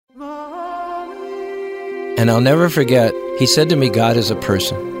And I'll never forget, he said to me, God is a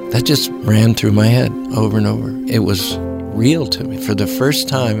person. That just ran through my head over and over. It was real to me for the first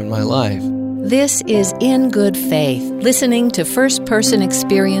time in my life. This is In Good Faith, listening to first-person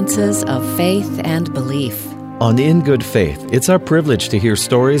experiences of faith and belief. On In Good Faith, it's our privilege to hear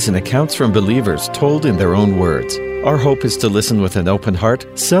stories and accounts from believers told in their own words. Our hope is to listen with an open heart,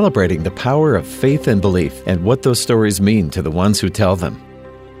 celebrating the power of faith and belief and what those stories mean to the ones who tell them.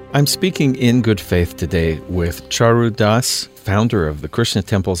 I'm speaking in good faith today with Charu Das, founder of the Krishna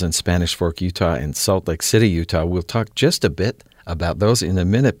Temples in Spanish Fork, Utah, and Salt Lake City, Utah. We'll talk just a bit about those in a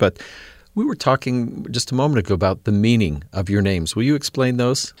minute, but we were talking just a moment ago about the meaning of your names. Will you explain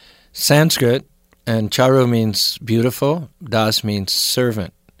those? Sanskrit, and Charu means beautiful, Das means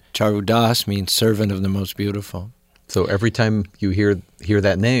servant. Charu Das means servant of the most beautiful. So every time you hear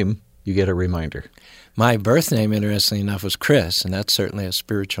that name, you get a reminder. My birth name, interestingly enough, was Chris, and that's certainly a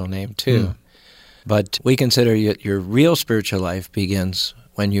spiritual name too. But we consider your real spiritual life begins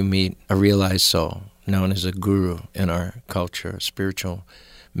when you meet a realized soul, known as a guru in our culture, a spiritual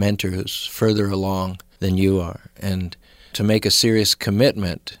mentor who's further along than you are. And to make a serious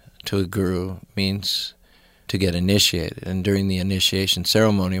commitment to a guru means to get initiated. And during the initiation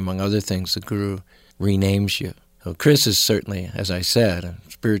ceremony, among other things, the guru renames you. So Chris is certainly, as I said, a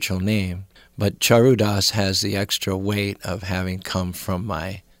spiritual name, but Charu Das has the extra weight of having come from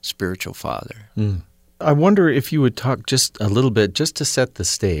my spiritual father. I wonder if you would talk just a little bit, just to set the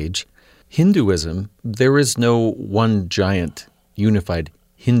stage. Hinduism, there is no one giant unified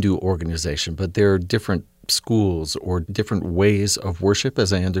Hindu organization, but there are different schools or different ways of worship,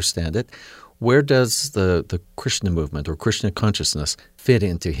 as I understand it. Where does the Krishna movement or Krishna consciousness fit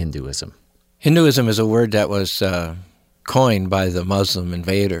into Hinduism? Hinduism is a word that was coined by the Muslim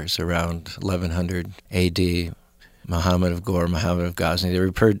invaders around 1100 A.D., Muhammad of Ghor, Muhammad of Ghazni. They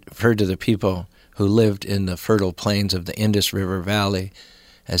referred to the people who lived in the fertile plains of the Indus River Valley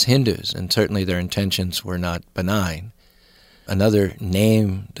as Hindus, and certainly their intentions were not benign. Another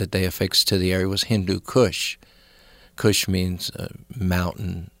name that they affixed to the area was Hindu Kush. Kush means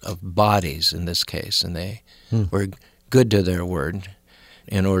mountain of bodies in this case, and they were good to their word.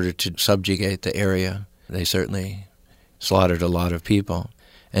 In order to subjugate the area, they certainly slaughtered a lot of people.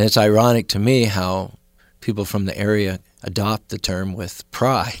 And it's ironic to me how people from the area adopt the term with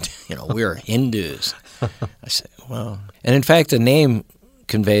pride. We're Hindus. I say, well. And in fact, the name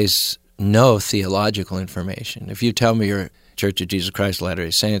conveys no theological information. If you tell me you're Church of Jesus Christ of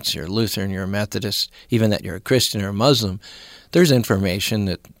Latter-day Saints, you're a Lutheran, you're a Methodist, even that you're a Christian or a Muslim, there's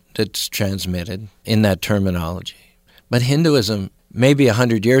information that's transmitted in that terminology. But Hinduism, maybe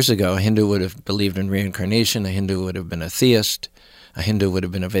 100 years ago, a Hindu would have believed in reincarnation, a Hindu would have been a theist, a Hindu would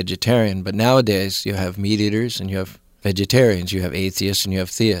have been a vegetarian. But nowadays, you have meat eaters and you have vegetarians, you have atheists and you have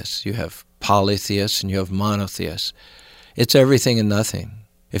theists, you have polytheists and you have monotheists. It's everything and nothing.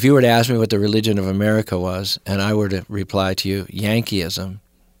 If you were to ask me what the religion of America was, and I were to reply to you, Yankeeism,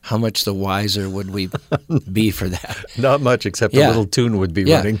 how much the wiser would we be for that? Not much, except a little tune would be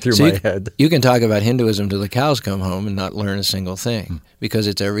running through my head. You can talk about Hinduism till the cows come home and not learn a single thing, because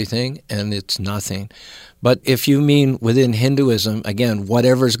it's everything and it's nothing. But if you mean within Hinduism, again,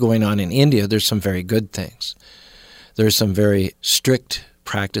 whatever's going on in India, there's some very good things. There's some very strict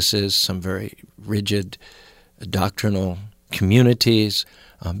practices, some very rigid doctrinal communities,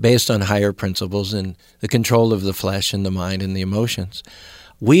 based on higher principles and the control of the flesh and the mind and the emotions.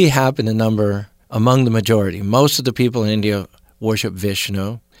 We happen to number among the majority. Most of the people in India worship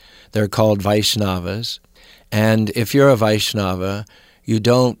Vishnu. They're called Vaishnavas. And if you're a Vaishnava, you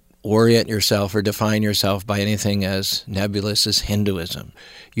don't orient yourself or define yourself by anything as nebulous as Hinduism.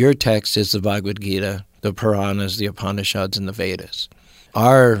 Your text is the Bhagavad Gita, the Puranas, the Upanishads, and the Vedas.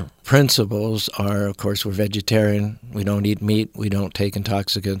 Our principles are, of course, we're vegetarian. We don't eat meat. We don't take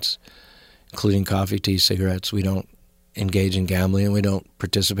intoxicants, including coffee, tea, cigarettes. We don't engage in gambling, and we don't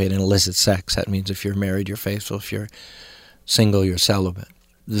participate in illicit sex. That means if you're married, you're faithful. If you're single, you're celibate.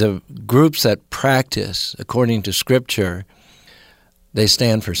 The groups that practice according to Scripture, they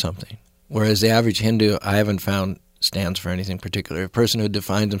stand for something. Whereas the average Hindu, I haven't found stands for anything particular. A person who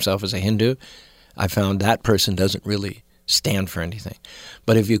defines himself as a Hindu, I found that person doesn't really stand for anything.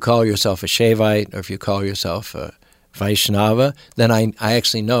 But if you call yourself a Shaivite or if you call yourself a Vaishnava, then I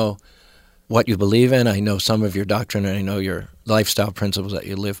actually know what you believe in. I know some of your doctrine, and I know your lifestyle principles that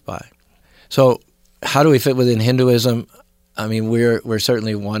you live by. So how do we fit within Hinduism? I mean, we're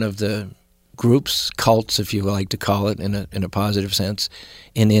certainly one of the groups, cults, if you like to call it, in a positive sense,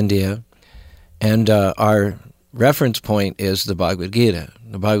 in India. And our reference point is the Bhagavad Gita.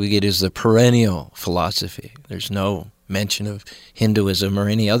 The Bhagavad Gita is the perennial philosophy. There's no mention of Hinduism or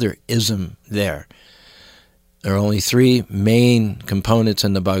any other ism there. There are only three main components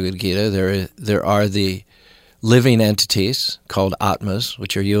in the Bhagavad Gita. There are the living entities called Atmas,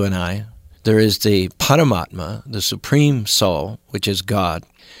 which are you and I. There is the Paramatma, the Supreme Soul, which is God.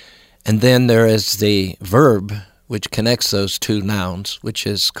 And then there is the verb, which connects those two nouns, which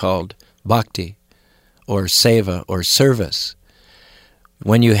is called Bhakti, or Seva, or service.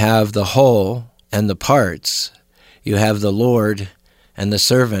 When you have the whole and the parts, you have the Lord and the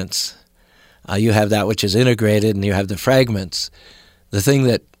servants. You have that which is integrated, and you have the fragments. The thing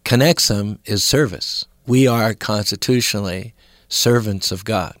that connects them is service. We are constitutionally servants of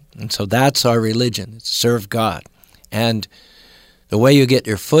God. And so that's our religion, it's serve God. And the way you get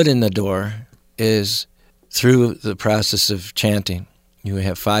your foot in the door is through the process of chanting. You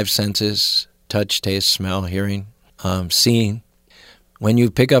have five senses: touch, taste, smell, hearing, seeing. When you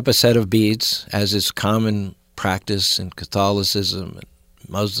pick up a set of beads, as is common practice in Catholicism,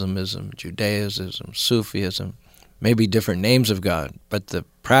 Muslimism, Judaism, Sufism, maybe different names of God, but the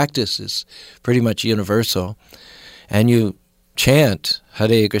practice is pretty much universal. And you chant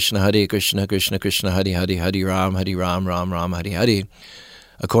Hare Krishna, Krishna Krishna, Hare Hare, Hare Ram, Ram Ram, Hare Hare.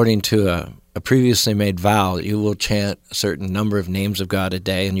 According to a previously made vow, you will chant a certain number of names of God a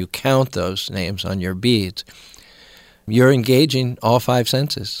day, and you count those names on your beads. You're engaging all five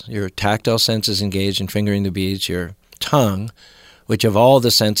senses. Your tactile sense is engaged in fingering the beads. Your tongue, which of all the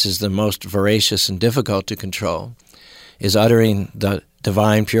senses the most voracious and difficult to control, is uttering the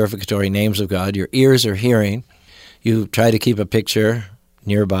divine purificatory names of God. Your ears are hearing. You try to keep a picture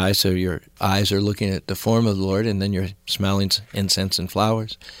nearby so your eyes are looking at the form of the Lord, and then you're smelling incense and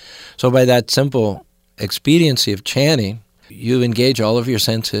flowers. So by that simple expediency of chanting, you engage all of your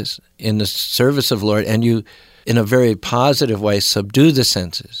senses in the service of the Lord, and you, in a very positive way, subdue the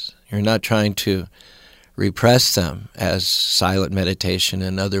senses. You're not trying to repress them as silent meditation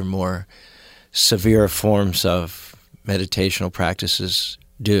and other more severe forms of meditational practices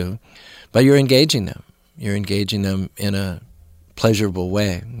do, but you're engaging them. You're engaging them in a pleasurable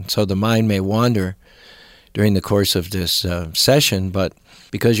way. So the mind may wander during the course of this session, but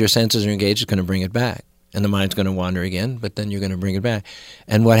because your senses are engaged, it's going to bring it back. And the mind's going to wander again, but then you're going to bring it back.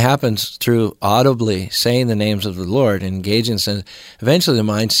 And what happens through audibly saying the names of the Lord and engaging, eventually the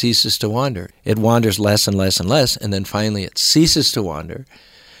mind ceases to wander. It wanders less and less and less, and then finally it ceases to wander.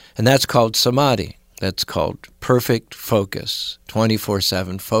 And that's called samadhi. That's called perfect focus,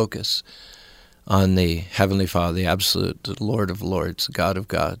 24/7 focus on the Heavenly Father, the Absolute, the Lord of Lords, the God of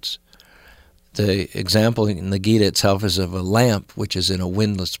Gods. The example in the Gita itself is of a lamp which is in a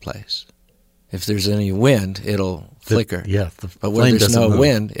windless place. If there's any wind, it'll flicker. But when there's no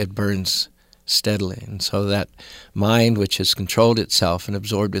wind, it burns steadily. And so that mind which has controlled itself and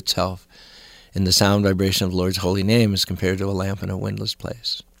absorbed itself in the sound vibration of the Lord's holy name is compared to a lamp in a windless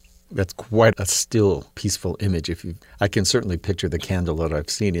place. That's quite a still, peaceful image. I can certainly picture the candle that I've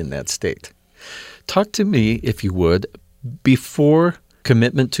seen in that state. Talk to me, if you would, before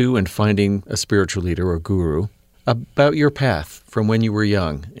commitment to and finding a spiritual leader or guru, about your path from when you were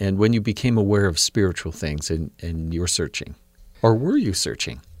young and when you became aware of spiritual things and your searching. Or were you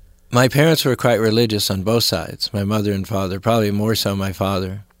searching? My parents were quite religious on both sides, my mother and father, probably more so my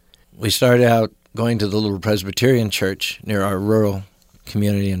father. We started out going to the little Presbyterian church near our rural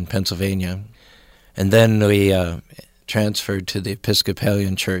community in Pennsylvania, and then we transferred to the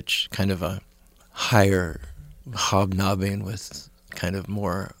Episcopalian church, kind of a higher hobnobbing with kind of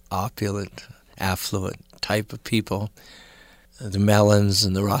more opulent, affluent type of people. The Mellons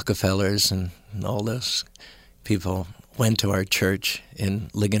and the Rockefellers and all those people went to our church in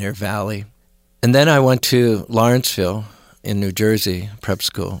Ligonier Valley. And then I went to Lawrenceville in New Jersey, prep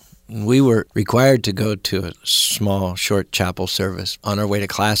school. And we were required to go to a small, short chapel service on our way to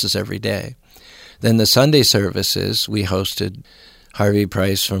classes every day. Then the Sunday services, we hosted Harvey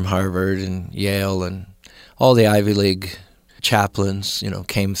Price from Harvard and Yale, and all the Ivy League chaplains,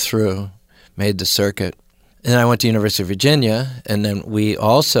 came through, made the circuit. And I went to University of Virginia, and then we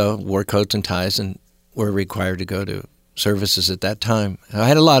also wore coats and ties and were required to go to services at that time. I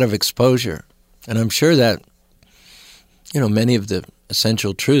had a lot of exposure, and I'm sure that, many of the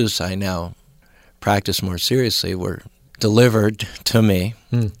essential truths I now practice more seriously were delivered to me.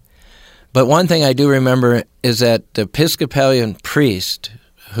 But one thing I do remember is that the Episcopalian priest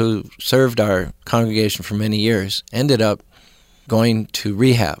who served our congregation for many years ended up going to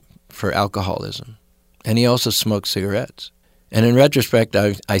rehab for alcoholism. And he also smoked cigarettes. And in retrospect,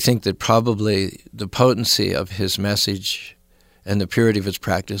 I think that probably the potency of his message and the purity of his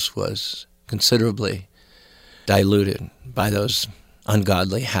practice was considerably diluted by those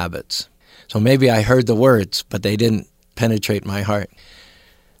ungodly habits. So maybe I heard the words, but they didn't penetrate my heart.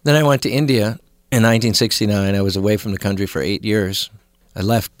 Then I went to India In 1969, I was away from the country for 8 years. I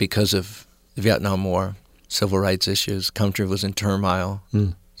left because of the Vietnam War, civil rights issues. Country was in turmoil.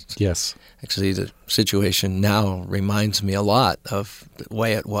 Yes. Actually, the situation now reminds me a lot of the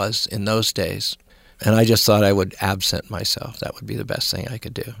way it was in those days. And I just thought I would absent myself. That would be the best thing I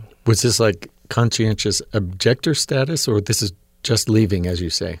could do. Was this like conscientious objector status, or this is just leaving, as you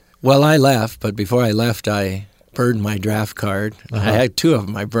say? Well, I left, but before I left, I burned my draft card. I had 2 of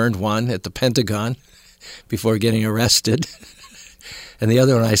them. I burned one at the Pentagon before getting arrested, and the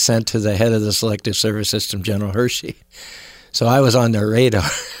other one I sent to the head of the Selective Service System, General Hershey. So I was on their radar.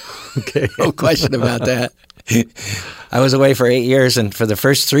 Okay. No question about that. I was away for 8 years, and for the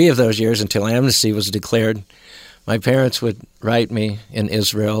first 3 of those years, until amnesty was declared, my parents would write me in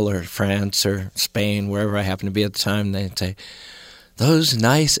Israel or France or Spain, wherever I happened to be at the time. They'd say, "Those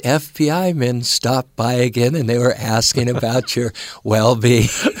nice FBI men stopped by again, and they were asking about your well-being."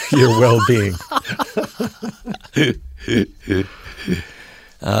 Your well-being.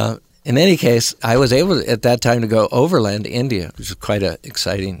 In any case, I was able at that time to go overland to India, which was quite an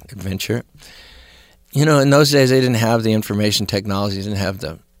exciting adventure. You know, in those days, they didn't have the information technology, they didn't have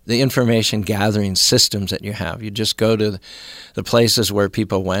the information gathering systems that you have. You just go to the places where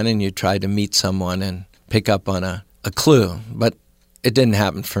people went and you try to meet someone and pick up on a clue. But it didn't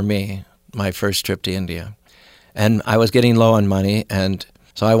happen for me, my first trip to India. And I was getting low on money, and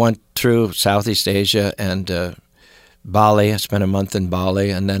so I went through Southeast Asia and Bali. I spent a month in Bali,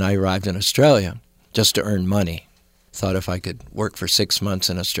 and then I arrived in Australia just to earn money. Thought if I could work for 6 months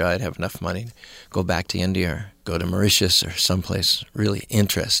in Australia, I'd have enough money to go back to India or go to Mauritius or someplace really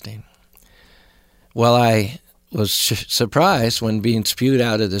interesting. Well, I was surprised when being spewed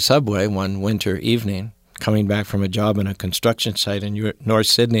out of the subway one winter evening, coming back from a job in a construction site in North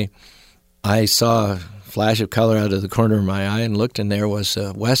Sydney. I saw a flash of color out of the corner of my eye and looked, and there was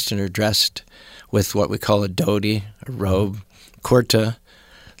a Westerner dressed with what we call a dhoti, a robe, kurta,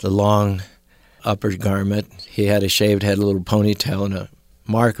 the long upper garment. He had a shaved head, a little ponytail, and a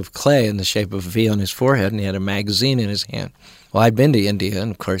mark of clay in the shape of a V on his forehead, and he had a magazine in his hand. Well, I'd been to India, and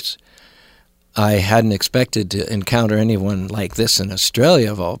of course, I hadn't expected to encounter anyone like this in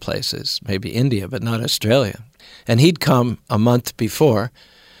Australia, of all places. Maybe India, but not Australia. And he'd come a month before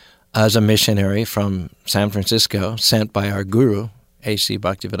as a missionary from San Francisco, sent by our guru, A.C.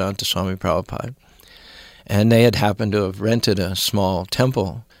 Bhaktivedanta Swami Prabhupada. And they had happened to have rented a small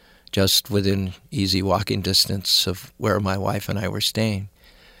temple just within easy walking distance of where my wife and I were staying.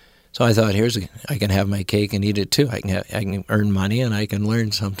 So I thought, I can have my cake and eat it too. I can earn money and I can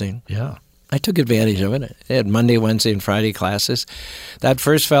learn something. Yeah. I took advantage of it. They had Monday, Wednesday, and Friday classes. That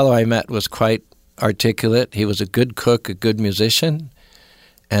first fellow I met was quite articulate. He was a good cook, a good musician,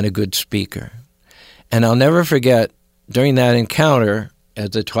 and a good speaker. And I'll never forget, during that encounter, as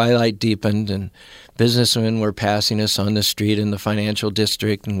the twilight deepened and businessmen were passing us on the street in the financial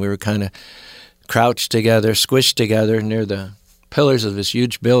district, and we were kind of crouched together, squished together near the pillars of this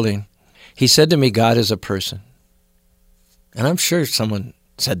huge building, he said to me, "God is a person." And I'm sure someone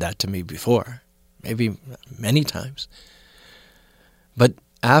said that to me before, maybe many times. But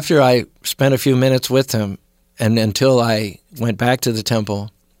after I spent a few minutes with him, and until I went back to the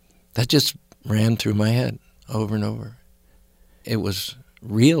temple, that just ran through my head over and over. It was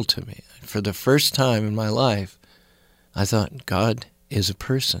real to me. For the first time in my life, I thought, God is a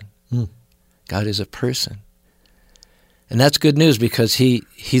person. God is a person. And that's good news, because he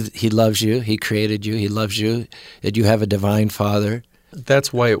loves you. He created you. He loves you. That you have a divine Father.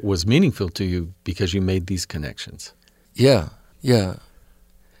 That's why it was meaningful to you, because you made these connections. Yeah. And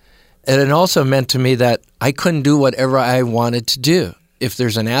it also meant to me that I couldn't do whatever I wanted to do. If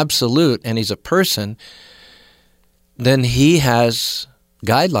there's an absolute and he's a person, then he has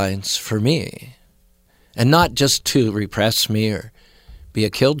guidelines for me. And not just to repress me or be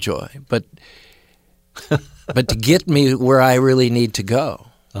a killjoy, but to get me where I really need to go.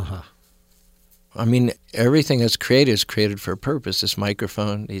 I mean, everything that's created is created for a purpose. This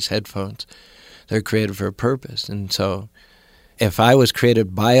microphone, these headphones, they're created for a purpose. And so if I was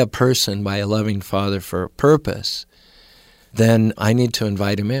created by a person, by a loving Father for a purpose, then I need to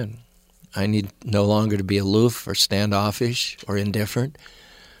invite him in. I need no longer to be aloof or standoffish or indifferent,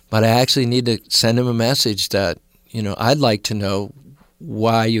 but I actually need to send him a message that, I'd like to know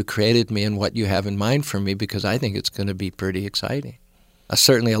why you created me and what you have in mind for me, because I think it's going to be pretty exciting.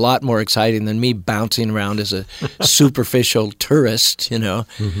 Certainly a lot more exciting than me bouncing around as a superficial tourist,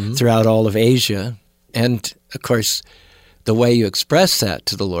 throughout all of Asia. And, of course, the way you express that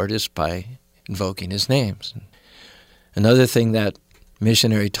to the Lord is by invoking his names. Another thing that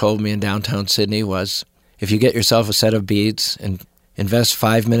missionary told me in downtown Sydney was, if you get yourself a set of beads and invest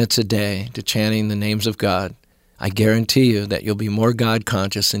 5 minutes a day to chanting the names of God, I guarantee you that you'll be more God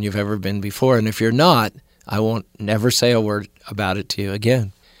conscious than you've ever been before. And if you're not, I won't never say a word about it to you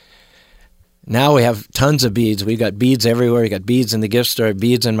again. Now we have tons of beads. We've got beads everywhere. We got beads in the gift store,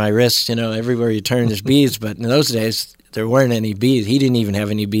 beads in my wrist. Everywhere you turn there's beads. But in those days, there weren't any beads. He didn't even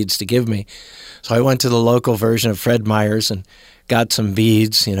have any beads to give me. So I went to the local version of Fred Meyer's and got some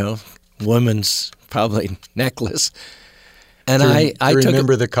beads, woman's probably necklace. And I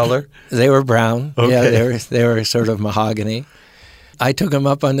remember the color? They were brown. Okay. Yeah, they were sort of mahogany. I took him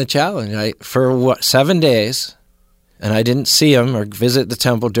up on the challenge for 7 days. And I didn't see him or visit the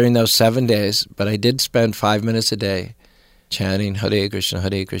temple during those 7 days, but I did spend 5 minutes a day chanting Hare Krishna,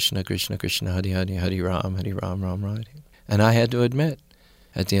 Krishna Krishna, Hare Hare, Hare Ram, Ram Ram. And I had to admit,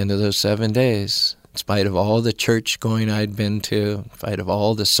 at the end of those 7 days, in spite of all the church going I'd been to, in spite of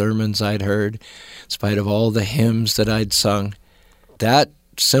all the sermons I'd heard, in spite of all the hymns that I'd sung, that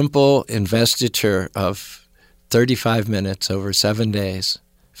simple investiture of 35 minutes over 7 days,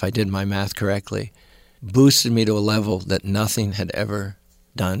 if I did my math correctly, boosted me to a level that nothing had ever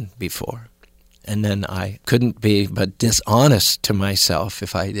done before. And then I couldn't be but dishonest to myself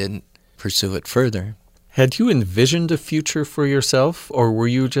if I didn't pursue it further. Had you envisioned a future for yourself, or were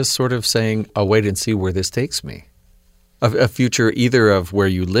you just sort of saying, I'll wait and see where this takes me? A future either of where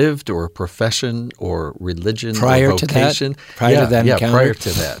you lived or a profession or religion or vocation? Prior to that encounter? Prior to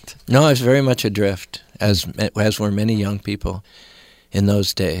that. No, I was very much adrift, as were many young people in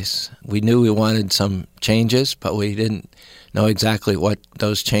those days. We knew we wanted some changes, but we didn't know exactly what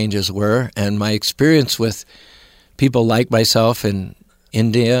those changes were. And my experience with people like myself in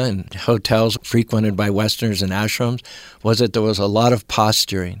India and hotels frequented by Westerners and ashrams was that there was a lot of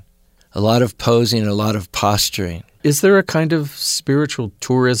posturing, a lot of posing, a lot of posturing. Is there a kind of spiritual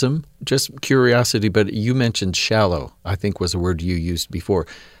tourism? Just curiosity, but you mentioned shallow, I think was a word you used before.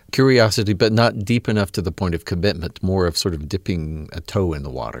 Curiosity, but not deep enough to the point of commitment, more of sort of dipping a toe in the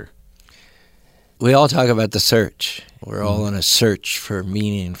water. We all talk about the search. We're all on a search for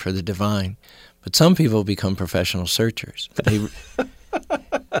meaning, for the divine. But some people become professional searchers. They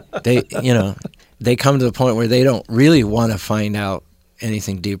come to the point where they don't really want to find out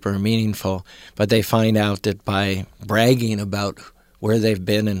anything deeper or meaningful, but they find out that by bragging about where they've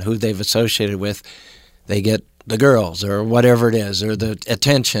been and who they've associated with, they get the girls or whatever it is, or the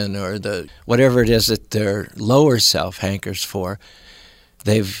attention, or the whatever it is that their lower self hankers for.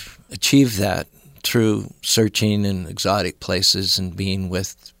 They've achieved that through searching in exotic places and being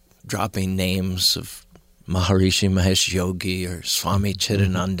with dropping names of Maharishi Mahesh Yogi or Swami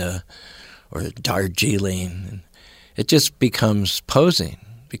Chidananda or Darjeeling. And it just becomes posing,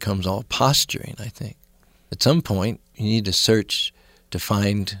 becomes all posturing, I think. At some point, you need to search to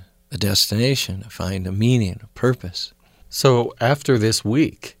find a destination, to find a meaning, a purpose. So after this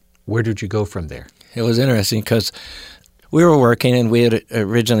week, where did you go from there? It was interesting because we were working and we had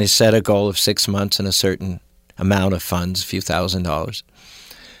originally set a goal of 6 months and a certain amount of funds, a few $1,000s.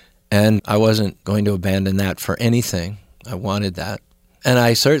 And I wasn't going to abandon that for anything. I wanted that. And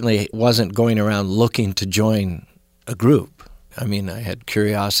I certainly wasn't going around looking to join a group. I mean, I had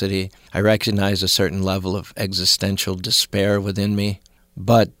curiosity. I recognized a certain level of existential despair within me.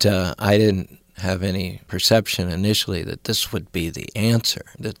 But I didn't have any perception initially that this would be the answer,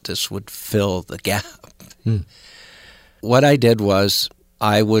 that this would fill the gap. What I did was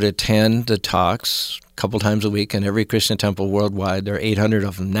I would attend the talks a couple times a week, and every Krishna temple worldwide, there are 800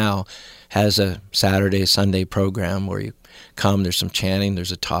 of them now, has a Saturday, Sunday program where you come, there's some chanting,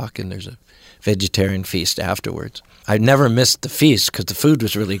 there's a talk, and there's a vegetarian feast afterwards. I never missed the feast because the food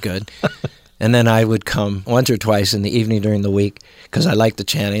was really good. And then I would come once or twice in the evening during the week because I liked the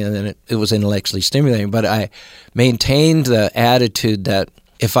chanting, and then it was intellectually stimulating. But I maintained the attitude that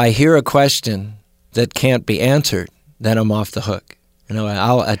if I hear a question that can't be answered, then I'm off the hook.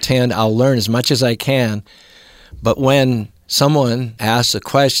 I'll attend, I'll learn as much as I can. But when someone asks a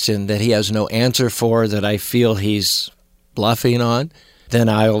question that he has no answer for, that I feel he's bluffing on, then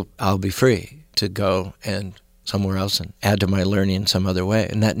I'll be free to go and somewhere else and add to my learning in some other way.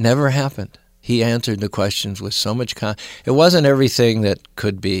 And that never happened. He answered the questions with so much It wasn't everything that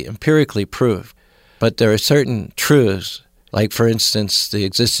could be empirically proved, but there are certain truths, like, for instance, the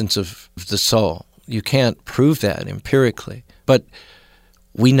existence of the soul. You can't prove that empirically, but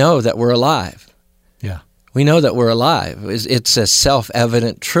we know that we're alive. Yeah. We know that we're alive. It's a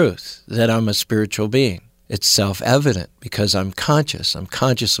self-evident truth that I'm a spiritual being. It's self-evident because I'm conscious. I'm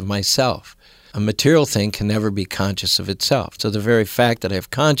conscious of myself. A material thing can never be conscious of itself. So the very fact that I have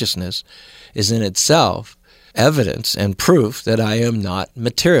consciousness is in itself evidence and proof that I am not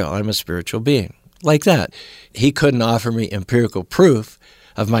material. I'm a spiritual being. like that. He couldn't offer me empirical proof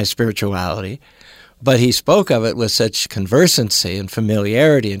of my spirituality, but he spoke of it with such conversancy and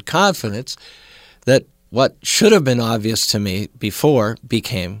familiarity and confidence that what should have been obvious to me before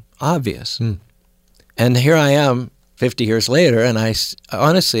became obvious. And here I am 50 years later, and I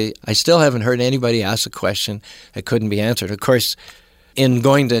still haven't heard anybody ask a question that couldn't be answered. Of course, in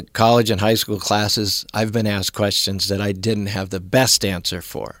going to college and high school classes, I've been asked questions that I didn't have the best answer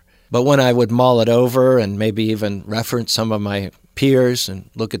for. But when I would mull it over and maybe even reference some of my peers and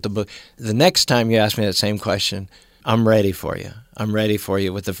look at the book, the next time you ask me that same question, I'm ready for you. I'm ready for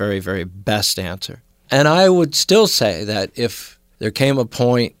you with the very, very best answer. And I would still say that if there came a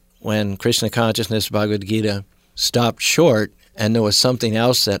point when Krishna consciousness, Bhagavad Gita, stopped short and there was something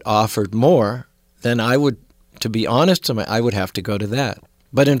else that offered more, then I would, to be honest, I would have to go to that.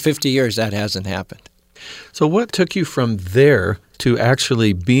 But in 50 years, that hasn't happened. So what took you from there to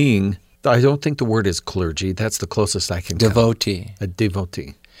actually being, I don't think the word is clergy, that's the closest I can come. Devotee. A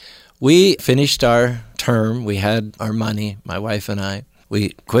devotee. We finished our term. We had our money, my wife and I. We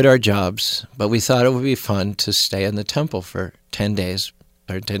quit our jobs, but we thought it would be fun to stay in the temple for 10 days.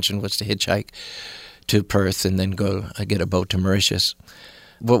 Our intention was to hitchhike to Perth and then go get a boat to Mauritius.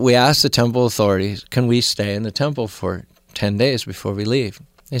 But we asked the temple authorities, can we stay in the temple for 10 days before we leave?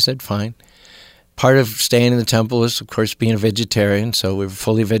 They said, fine. Part of staying in the temple was, of course, being a vegetarian, so we were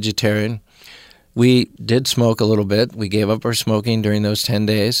fully vegetarian. We did smoke a little bit. We gave up our smoking during those 10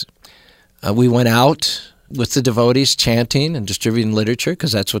 days. We went out with the devotees chanting and distributing literature,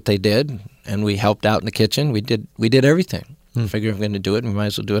 because that's what they did, and we helped out in the kitchen. We did everything. I figured if we're going to do it, we might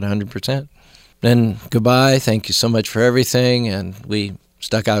as well do it 100%. Then goodbye, thank you so much for everything, and we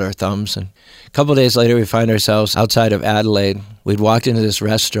stuck out our thumbs. And a couple of days later, we find ourselves outside of Adelaide. We'd walked into this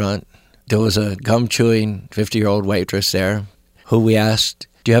restaurant. There was a gum-chewing 50-year-old waitress there who we asked,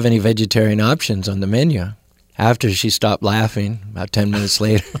 do you have any vegetarian options on the menu? After she stopped laughing, about 10 minutes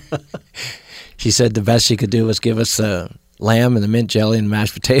later, she said the best she could do was give us the lamb and the mint jelly and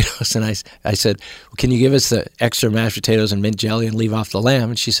mashed potatoes. And I said, well, can you give us the extra mashed potatoes and mint jelly and leave off the lamb?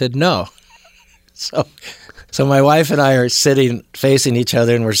 And she said, no. So my wife and I are sitting facing each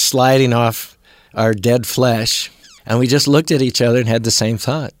other, and we're sliding off our dead flesh. And we just looked at each other and had the same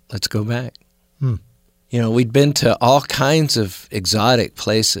thought. Let's go back. We'd been to all kinds of exotic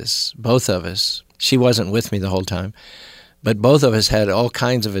places, both of us. She wasn't with me the whole time. But both of us had all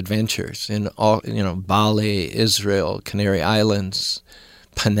kinds of adventures in Bali, Israel, Canary Islands,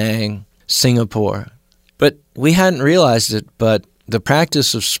 Penang, Singapore. But we hadn't realized it, but the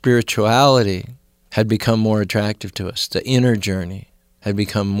practice of spirituality had become more attractive to us. The inner journey had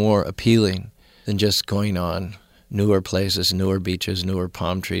become more appealing than just going on newer places, newer beaches, newer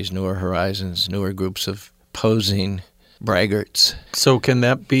palm trees, newer horizons, newer groups of posing braggarts. So can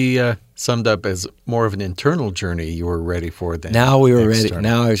that be summed up as more of an internal journey you were ready for than Now we were ready. external?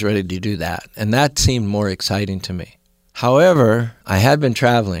 Now I was ready to do that. And that seemed more exciting to me. However, I had been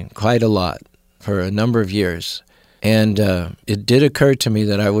traveling quite a lot for a number of years. And it did occur to me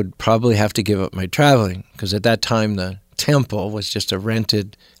that I would probably have to give up my traveling, because at that time the temple was just a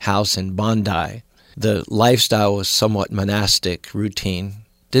rented house in Bondi. The lifestyle was somewhat monastic, routine.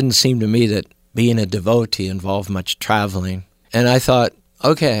 Didn't seem to me that being a devotee involved much traveling. And I thought,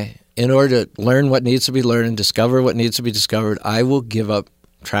 okay, in order to learn what needs to be learned and discover what needs to be discovered, I will give up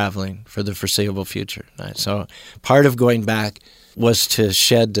traveling for the foreseeable future. So part of going back was to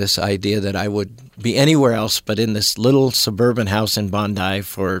shed this idea that I would be anywhere else but in this little suburban house in Bondi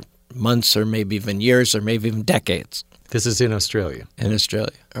for months or maybe even years or maybe even decades. This is in Australia. In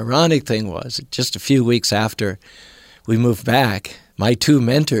Australia. Ironic thing was, just a few weeks after we moved back, my two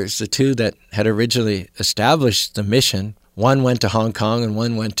mentors, the two that had originally established the mission, one went to Hong Kong and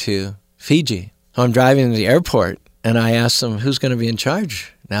one went to Fiji. So I'm driving to the airport and I asked them, who's going to be in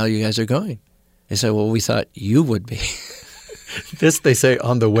charge now you guys are going? They said, well, we thought you would be. This, they say,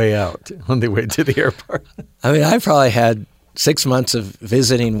 on the way out, on the way to the airport. I mean, I probably had 6 months of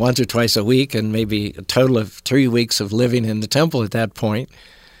visiting once or twice a week and maybe a total of 3 weeks of living in the temple at that point.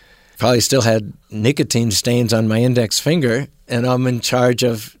 Probably still had nicotine stains on my index finger, and I'm in charge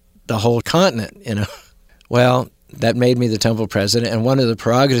of the whole continent, Well, that made me the temple president, and one of the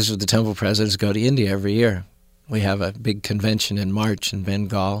prerogatives of the temple president is to go to India every year. We have a big convention in March in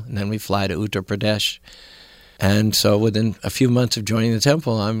Bengal, and then we fly to Uttar Pradesh. And so within a few months of joining the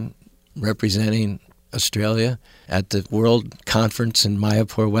temple, I'm representing Australia at the World Conference in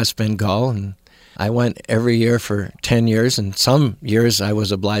Mayapur, West Bengal. And I went every year for 10 years, and some years I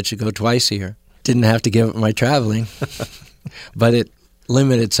was obliged to go twice a year. Didn't have to give up my traveling, but it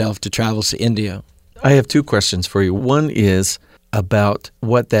limited itself to travels to India. I have two questions for you. One is, about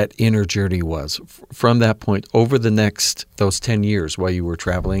what that inner journey was from that point over those 10 years while you were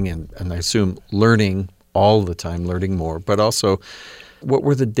traveling and I assume learning all the time, learning more, but also what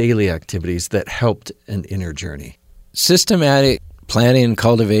were the daily activities that helped an inner journey? Systematic planting and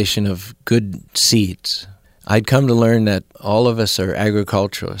cultivation of good seeds. I'd come to learn that all of us are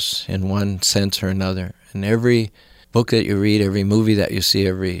agriculturalists in one sense or another. And every book that you read, every movie that you see,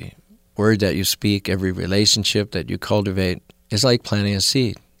 every word that you speak, every relationship that you cultivate is like planting a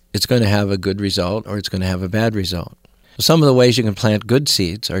seed. It's going to have a good result or it's going to have a bad result. Some of the ways you can plant good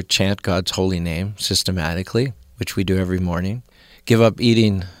seeds are chant God's holy name systematically, which we do every morning, give up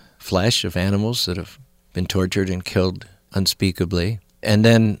eating flesh of animals that have been tortured and killed unspeakably. And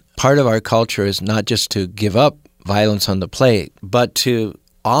then part of our culture is not just to give up violence on the plate, but to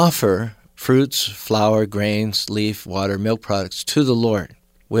offer fruits, flour, grains, leaf, water, milk products to the Lord.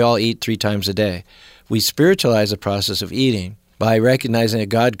 We all eat 3 times a day. We spiritualize the process of eating by recognizing that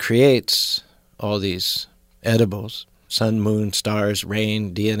God creates all these edibles, sun, moon, stars,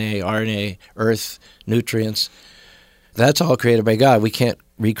 rain, DNA, RNA, earth, nutrients. That's all created by God. We can't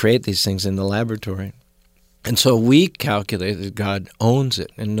recreate these things in the laboratory. And so we calculate that God owns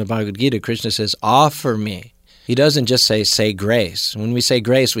it. In the Bhagavad Gita, Krishna says, offer me. He doesn't just say grace. When we say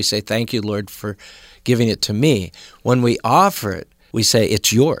grace, we say, thank you, Lord, for giving it to me. When we offer it, we say,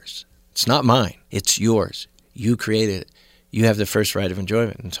 it's yours. It's not mine. It's yours. You created it. You have the first right of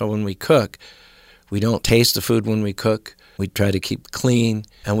enjoyment. And so when we cook, we don't taste the food when we cook. We try to keep clean.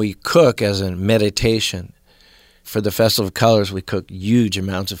 And we cook as a meditation. For the Festival of Colors, we cook huge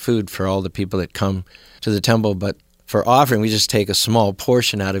amounts of food for all the people that come to the temple. But for offering, we just take a small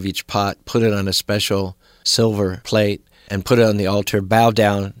portion out of each pot, put it on a special silver plate, and put it on the altar, bow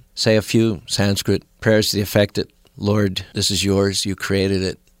down, say a few Sanskrit prayers to the effect that, Lord, this is yours. You created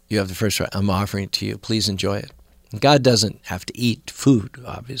it. You have the first right. I'm offering it to you. Please enjoy it. God doesn't have to eat food,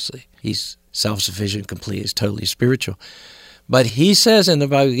 obviously. He's self-sufficient, complete. He's totally spiritual. But he says in the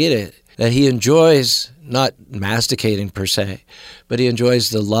Bhagavad Gita that he enjoys not masticating per se, but he enjoys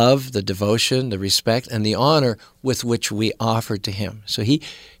the love, the devotion, the respect, and the honor with which we offer to him. So he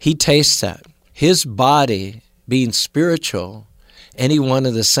tastes that. His body, being spiritual, any one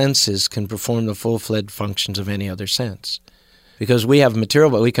of the senses can perform the full-fledged functions of any other sense. Because we have material,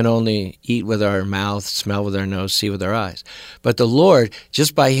 but we can only eat with our mouth, smell with our nose, see with our eyes. But the Lord,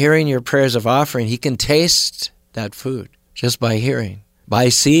 just by hearing your prayers of offering, he can taste that food, just by hearing. By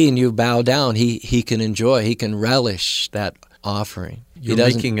seeing you bow down, he can enjoy, he can relish that offering. You're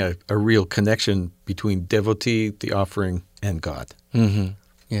making a real connection between devotee, the offering, and God. Mm-hmm.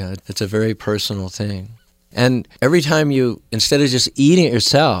 Yeah, it's a very personal thing. And every time you, instead of just eating it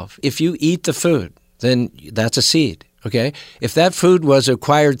yourself, if you eat the food, then that's a seed, okay? If that food was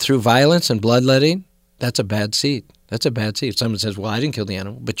acquired through violence and bloodletting, that's a bad seed. That's a bad seed. Someone says, well, I didn't kill the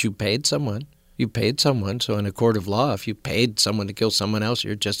animal, but you paid someone. You paid someone. So in a court of law, if you paid someone to kill someone else,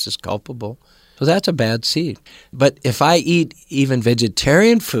 you're just as culpable. So that's a bad seed. But if I eat even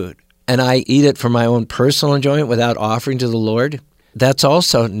vegetarian food and I eat it for my own personal enjoyment without offering to the Lord, that's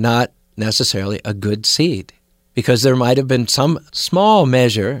also not necessarily a good seed, because there might have been some small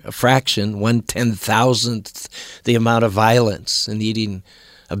measure, a fraction, 1/10,000th the amount of violence in eating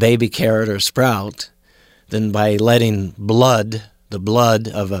a baby carrot or sprout than by letting the blood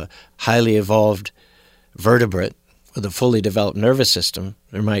of a highly evolved vertebrate with a fully developed nervous system.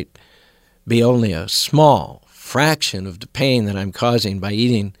 There might be only a small fraction of the pain that I'm causing by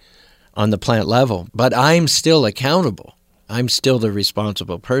eating on the plant level, but I'm still accountable. I'm still the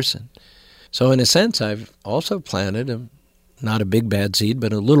responsible person. So in a sense, I've also planted not a big bad seed,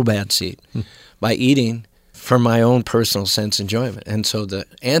 but a little bad seed by eating for my own personal sense enjoyment. And so the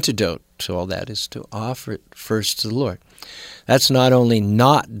antidote to all that is to offer it first to the Lord. That's not only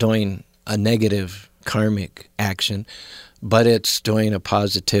not doing a negative karmic action, but it's doing a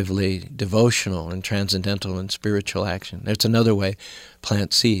positively devotional and transcendental and spiritual action. That's another way,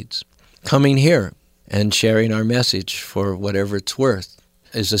 plant seeds. Coming here and sharing our message for whatever it's worth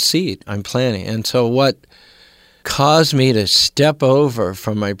is a seed I'm planting. And so what caused me to step over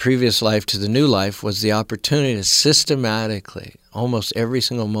from my previous life to the new life was the opportunity to systematically, almost every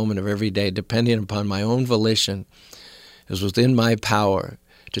single moment of every day, depending upon my own volition, it was within my power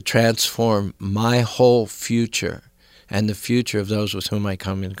to transform my whole future and the future of those with whom I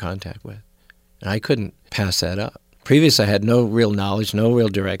come in contact with. And I couldn't pass that up. Previously, I had no real knowledge, no real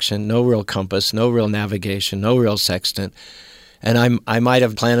direction, no real compass, no real navigation, no real sextant. And I might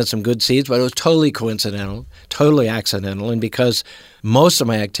have planted some good seeds, but it was totally coincidental, totally accidental. And because most of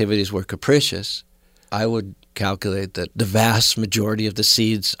my activities were capricious, I would calculate that the vast majority of the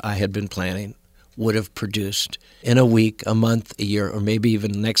seeds I had been planting would have produced in a week, a month, a year, or maybe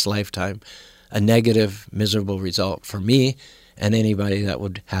even the next lifetime, a negative, miserable result for me and anybody that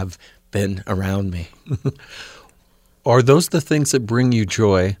would have been around me. Are those the things that bring you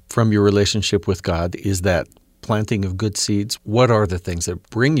joy from your relationship with God? Is that planting of good seeds? What are the things that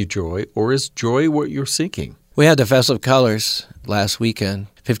bring you joy, or is joy what you're seeking? We had the Festival of Colors last weekend.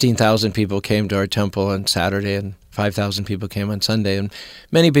 15,000 people came to our temple on Saturday, and 5,000 people came on Sunday. And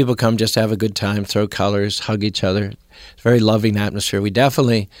many people come just to have a good time, throw colors, hug each other. It's a very loving atmosphere. We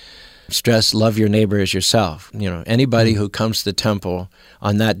definitely stress love your neighbor as yourself. Anybody who comes to the temple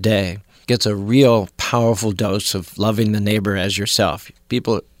on that day gets a real powerful dose of loving the neighbor as yourself.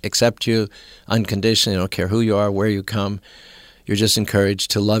 People accept you unconditionally. They don't care who you are, where you come. You're just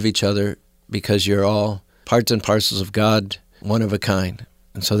encouraged to love each other because you're all parts and parcels of God, one of a kind.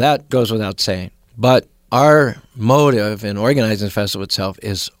 And so that goes without saying. But our motive in organizing the festival itself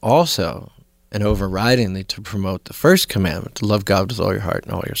is also and overridingly to promote the first commandment, to love God with all your heart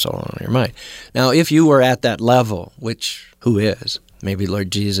and all your soul and all your mind. Now, if you were at that level, which who is? Maybe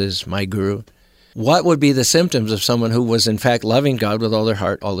Lord Jesus, my guru. What would be the symptoms of someone who was in fact loving God with all their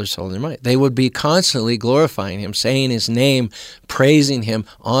heart, all their soul, and their mind? They would be constantly glorifying Him, saying His name, praising Him,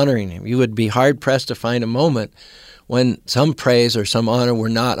 honoring Him. You would be hard-pressed to find a moment when some praise or some honor were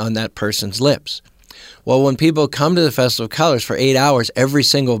not on that person's lips. Well, when people come to the Festival of Colors for 8 hours, every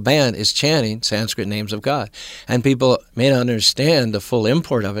single band is chanting Sanskrit names of God. And people may not understand the full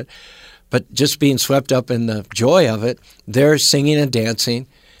import of it, but just being swept up in the joy of it, they're singing and dancing.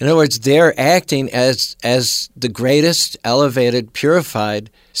 In other words, they're acting as the greatest, elevated, purified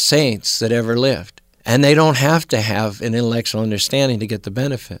saints that ever lived. And they don't have to have an intellectual understanding to get the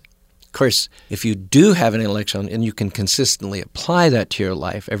benefit. Of course, if you do have an intellectual and you can consistently apply that to your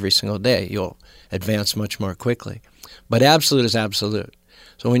life every single day, you'll advance much more quickly. But absolute is absolute.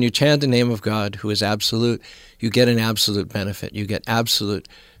 So when you chant the name of God, who is absolute, you get an absolute benefit. You get absolute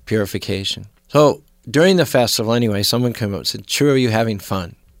purification. So during the festival, anyway, someone came up and said, "True, are you having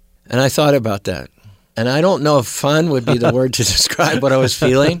fun?" And I thought about that. And I don't know if fun would be the word to describe what I was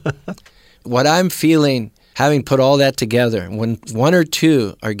feeling. What I'm feeling, having put all that together, when one or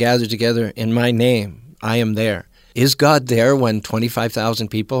two are gathered together in my name, I am there. Is God there when 25,000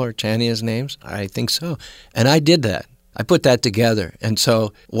 people are chanting His names? I think so. And I did that. I put that together. And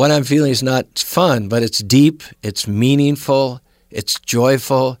so what I'm feeling is not fun, but it's deep, it's meaningful, it's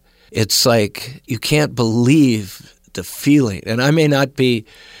joyful. It's like you can't believe the feeling. And I may not be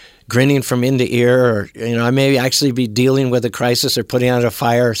grinning from ear to ear, or I may actually be dealing with a crisis or putting out a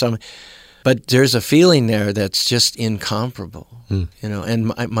fire or something. But there's a feeling there that's just incomparable,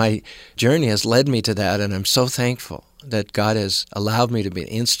 and my journey has led me to that, and I'm so thankful that God has allowed me to be an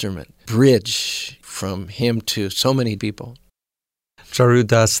instrument, bridge from Him to so many people. Charu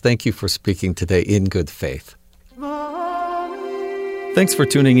Das, thank you for speaking today in good faith. Thanks for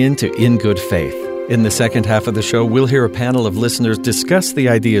tuning in to In Good Faith. In the second half of the show, we'll hear a panel of listeners discuss the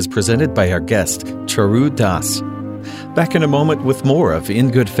ideas presented by our guest, Charu Das. Back in a moment with more of In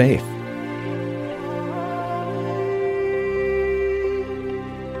Good Faith.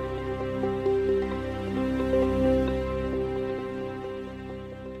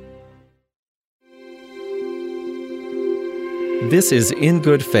 This is In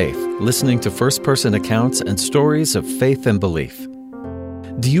Good Faith, listening to first-person accounts and stories of faith and belief.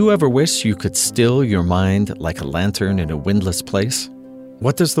 Do you ever wish you could still your mind like a lantern in a windless place?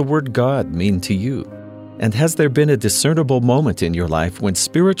 What does the word God mean to you? And has there been a discernible moment in your life when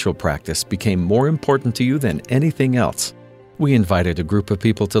spiritual practice became more important to you than anything else? We invited a group of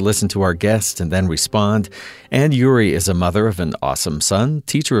people to listen to our guest and then respond. Anne Uri is a mother of an awesome son,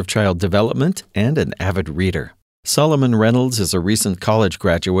 teacher of child development, and an avid reader. Solomon Reynolds is a recent college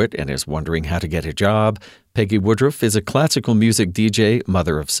graduate and is wondering how to get a job. Peggy Woodruff is a classical music DJ,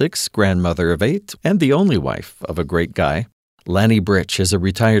 mother of 6, grandmother of 8, and the only wife of a great guy. Lanny Britch is a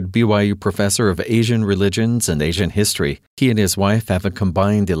retired BYU professor of Asian religions and Asian history. He and his wife have a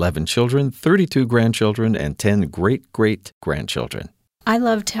combined 11 children, 32 grandchildren, and 10 great-great-grandchildren. I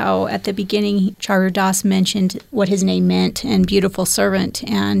loved how at the beginning Charu Das mentioned what his name meant and beautiful servant,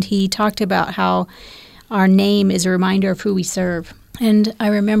 and he talked about how our name is a reminder of who we serve. And I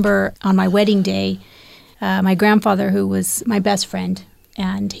remember on my wedding day, my grandfather, who was my best friend,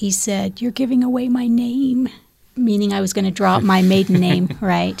 and he said, "You're giving away my name," meaning I was going to drop my maiden name,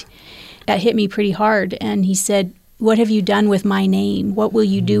 right? That hit me pretty hard. And he said, "What have you done with my name? What will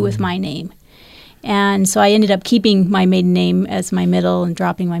you do with my name?" And so I ended up keeping my maiden name as my middle and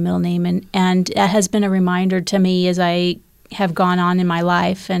dropping my middle name. And that has been a reminder to me as I have gone on in my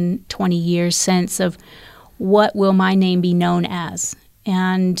life and 20 years since of what will my name be known as.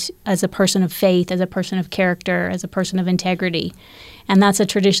 and as a person of faith, as a person of character, as a person of integrity. And that's a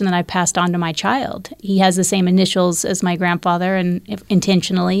tradition that I passed on to my child. He has the same initials as my grandfather, and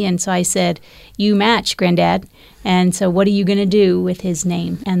intentionally. And so I said, "You match, Granddad." And so what are you going to do with his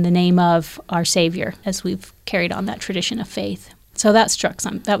name and the name of our Savior as we've carried on that tradition of faith? So that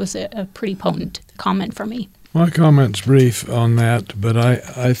that was a pretty potent comment for me. My comment's brief on that, but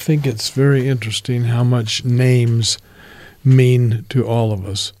I think it's very interesting how much names mean to all of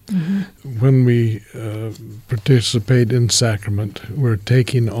us. Mm-hmm. When we participate in sacrament, we're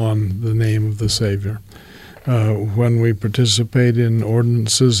taking on the name of the Savior. When we participate in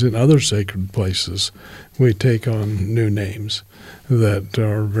ordinances in other sacred places, we take on new names that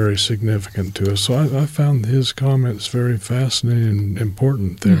are very significant to us. So I found his comments very fascinating and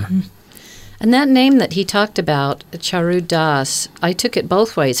important there. Mm-hmm. And that name that he talked about, Charu Das, I took it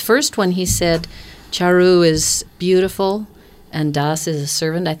both ways. First, when he said Charu is beautiful and Das is a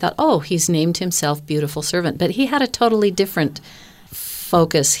servant, I thought, oh, he's named himself Beautiful Servant. But he had a totally different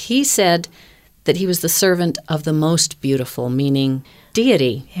focus. He said that he was the servant of the most beautiful, meaning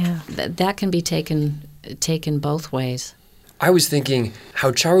deity. Yeah. That can be taken both ways. I was thinking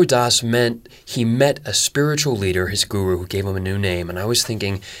how Charu Das meant he met a spiritual leader, his guru, who gave him a new name. And I was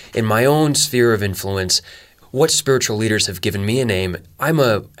thinking, in my own sphere of influence, what spiritual leaders have given me a name? I'm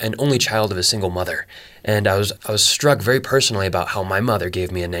an only child of a single mother. And I was struck very personally about how my mother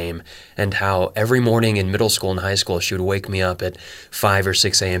gave me a name, and how every morning in middle school and high school she would wake me up at 5 or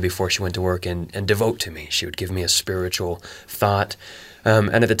 6 a.m. before she went to work and devote to me. She would give me a spiritual thought.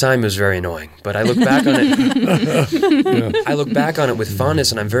 And at the time, it was very annoying. But I look back on it. I look back on it with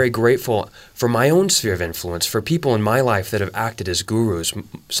fondness, and I'm very grateful for my own sphere of influence, for people in my life that have acted as gurus.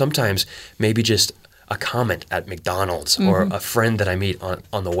 Sometimes maybe just a comment at McDonald's, or a friend that I meet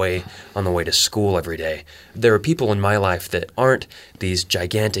on the way to school every day. There are people in my life that aren't these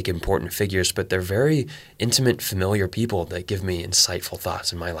gigantic, important figures, but they're very intimate, familiar people that give me insightful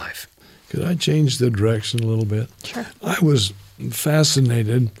thoughts in my life. Could I change the direction a little bit? Sure. I was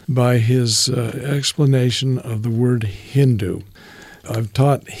fascinated by his explanation of the word Hindu. I've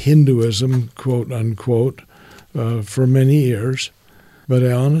taught Hinduism, quote unquote, for many years, but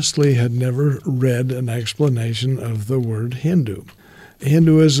I honestly had never read an explanation of the word Hindu.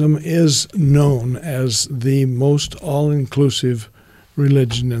 Hinduism is known as the most all-inclusive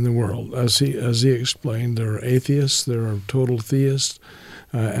religion in the world. As he explained, there are atheists, there are total theists,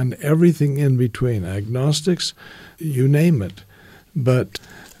 and everything in between, agnostics, you name it. But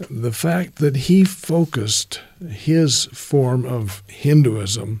the fact that he focused his form of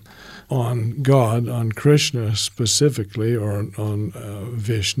Hinduism on God, on Krishna specifically, or on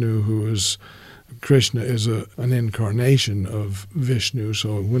Vishnu, who is, Krishna is an incarnation of Vishnu.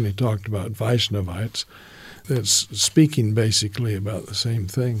 So when he talked about Vaishnavites, it's speaking basically about the same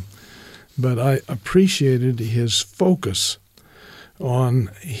thing. But I appreciated his focus on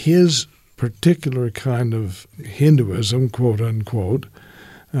his particular kind of Hinduism, quote unquote,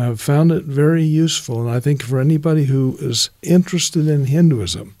 found it very useful. And I think for anybody who is interested in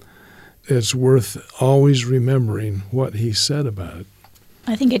Hinduism, it's worth always remembering what he said about it.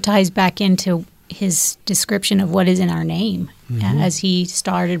 I think it ties back into his description of what is in our name, as he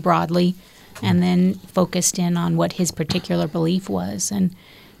started broadly and then focused in on what his particular belief was.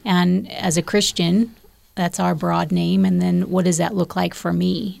 And as a Christian, that's our broad name, and then what does that look like for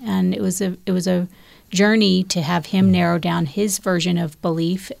me? And it was a journey to have him narrow down his version of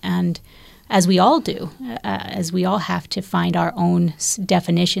belief, and as we all do, as we all have to find our own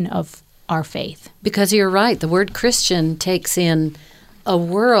definition of our faith. Because you're right, the word Christian takes in a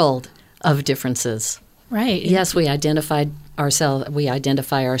world of differences. Right. Yes, we identify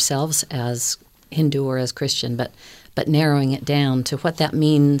ourselves as Hindu or as Christian, but narrowing it down to what that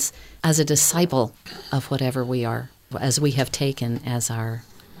means as a disciple of whatever we are, as we have taken as our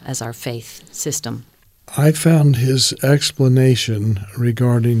faith system. I found his explanation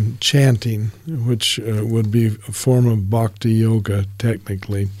regarding chanting, which would be a form of bhakti yoga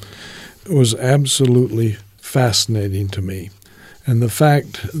technically, was absolutely fascinating to me. And the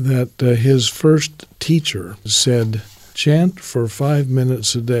fact that his first teacher said, chant for 5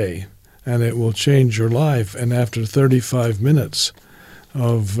 minutes a day, and it will change your life. And after 35 minutes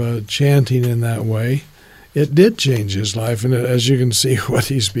of chanting in that way, it did change his life. And as you can see what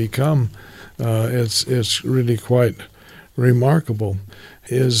he's become, it's really quite remarkable.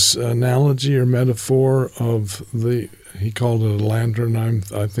 His analogy or metaphor of he called it a lantern.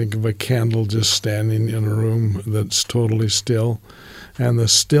 I think of a candle just standing in a room that's totally still. And the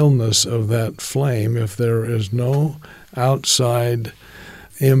stillness of that flame, if there is no outside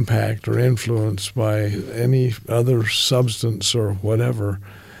impact or influence by any other substance or whatever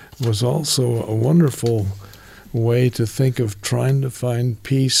was also a wonderful way to think of trying to find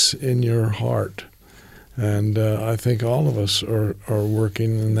peace in your heart. And I think all of us are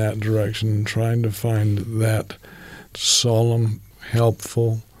working in that direction, trying to find that solemn,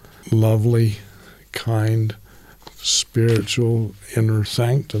 helpful, lovely, kind, spiritual inner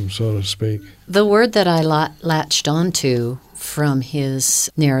sanctum, so to speak. The word that I latched onto from his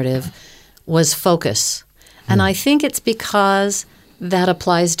narrative was focus. And I think it's because that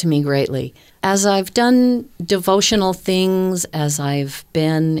applies to me greatly. As I've done devotional things, as I've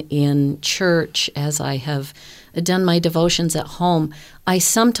been in church, as I have done my devotions at home, I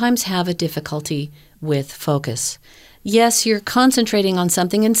sometimes have a difficulty with focus. Yes, you're concentrating on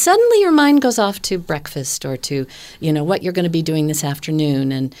something and suddenly your mind goes off to breakfast or to, what you're going to be doing this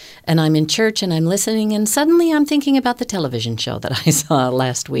afternoon. And I'm in church and I'm listening and suddenly I'm thinking about the television show that I saw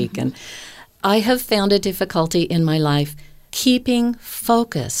last week. And I have found a difficulty in my life keeping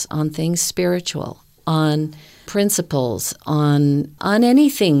focus on things spiritual, on principles, on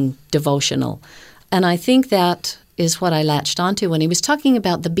anything devotional. And I think that is what I latched onto when he was talking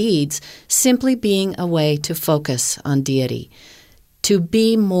about the beads simply being a way to focus on deity, to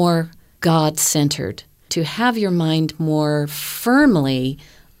be more God-centered, to have your mind more firmly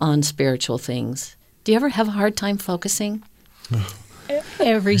on spiritual things. Do you ever have a hard time focusing?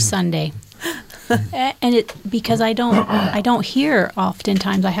 Every Sunday. And because I don't hear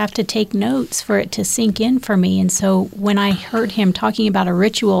oftentimes. I have to take notes for it to sink in for me. And so when I heard him talking about a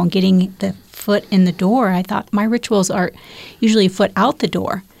ritual and getting the foot in the door, I thought my rituals are usually a foot out the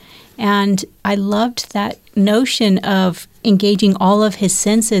door. And I loved that notion of engaging all of his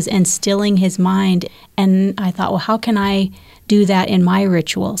senses and stilling his mind. And I thought, well, how can I do that in my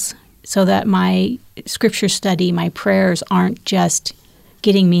rituals so that my scripture study, my prayers aren't just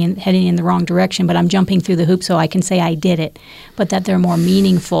getting me heading in the wrong direction, but I'm jumping through the hoops so I can say I did it, but that they're more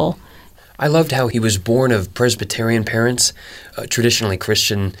meaningful. I loved how he was born of Presbyterian parents, traditionally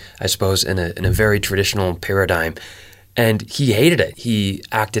Christian, I suppose, in a very traditional paradigm. And he hated it. He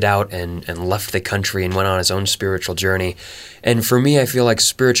acted out and left the country and went on his own spiritual journey. And for me, I feel like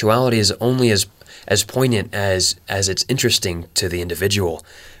spirituality is only as poignant as it's interesting to the individual.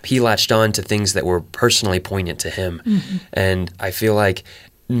 He latched on to things that were personally poignant to him. Mm-hmm. And I feel like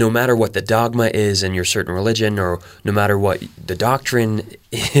no matter what the dogma is in your certain religion, or no matter what the doctrine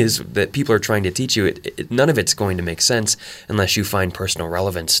is that people are trying to teach you, none of it's going to make sense unless you find personal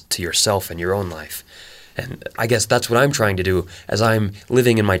relevance to yourself and your own life. And I guess that's what I'm trying to do as I'm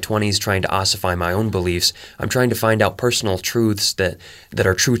living in my 20s, trying to ossify my own beliefs. I'm trying to find out personal truths that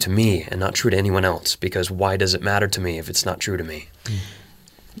are true to me and not true to anyone else, because why does it matter to me if it's not true to me?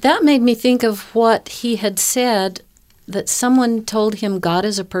 That made me think of what he had said, that someone told him God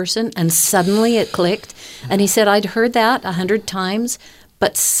is a person, and suddenly it clicked. And he said, I'd heard that 100 times,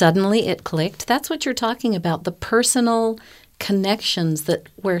 but suddenly it clicked. That's what you're talking about, the personal connections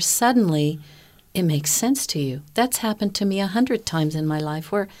where suddenly it makes sense to you. That's happened to me 100 times in my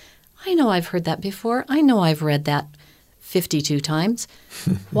life, where I know I've heard that before. I know I've read that 52 times.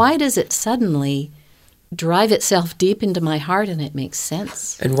 Why does it suddenly drive itself deep into my heart and it makes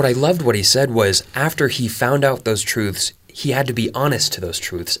sense? And what I loved what he said was, after he found out those truths, he had to be honest to those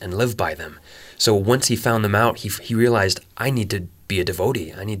truths and live by them. So once he found them out, he realized, I need to be a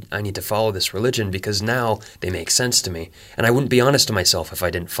devotee. I need to follow this religion because now they make sense to me. And I wouldn't be honest to myself if I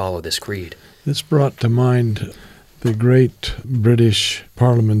didn't follow this creed. This brought to mind the great British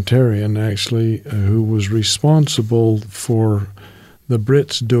parliamentarian, actually, who was responsible for the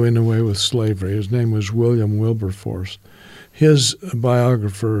Brits doing away with slavery. His name was William Wilberforce. His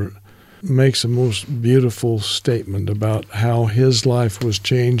biographer makes a most beautiful statement about how his life was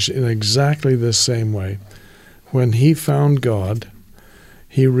changed in exactly the same way. When he found God,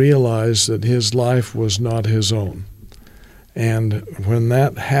 he realized that his life was not his own. And when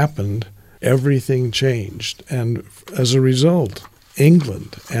that happened, everything changed. And as a result,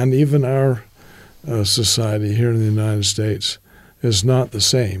 England and even our society here in the United States is not the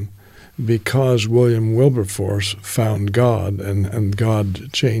same, because William Wilberforce found God and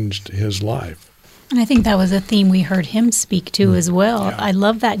God changed his life. And I think that was a theme we heard him speak to as well. Yeah. I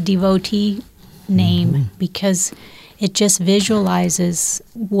love that devotee name because it just visualizes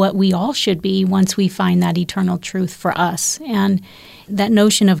what we all should be once we find that eternal truth for us. And that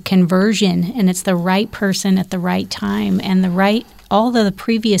notion of conversion, and it's the right person at the right time, and all the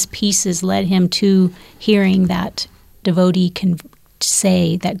previous pieces led him to hearing that devotee can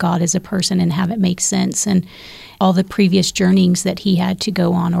say that God is a person and have it make sense, and all the previous journeyings that he had to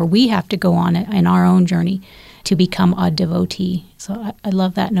go on, or we have to go on in our own journey. to become a devotee. So I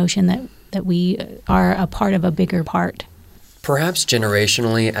love that notion that we are a part of a bigger part. Perhaps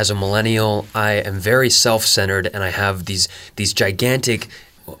generationally, as a millennial, I am very self-centered, and I have these gigantic,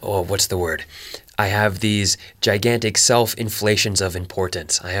 what's the word? I have these gigantic self-inflations of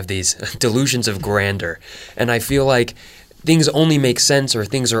importance. I have these delusions of grandeur, and I feel like things only make sense or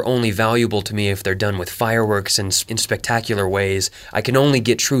things are only valuable to me if they're done with fireworks and in spectacular ways. I can only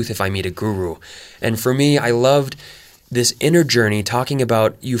get truth if I meet a guru. And for me, I loved this inner journey, talking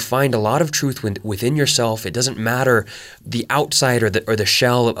about you find a lot of truth within yourself. It doesn't matter the outside or the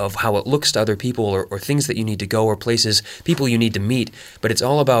shell of how it looks to other people or things that you need to go or places, people you need to meet. But it's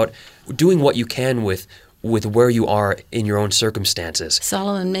all about doing what you can with where you are in your own circumstances.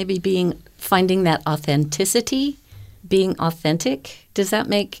 Solomon, maybe finding that authenticity, being authentic. Does that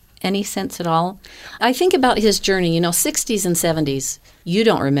make any sense at all? I think about his journey, 60s and 70s. You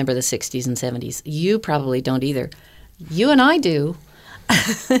don't remember the 60s and 70s. You probably don't either. You and I do.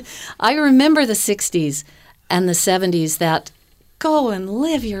 I remember the 60s and the 70s, that go and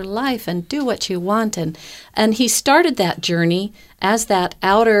live your life and do what you want. And he started that journey as that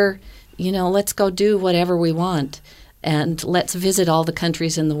outer, let's go do whatever we want. And let's visit all the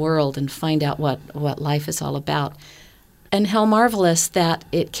countries in the world and find out what life is all about. And how marvelous that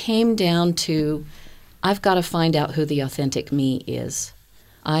it came down to, I've got to find out who the authentic me is.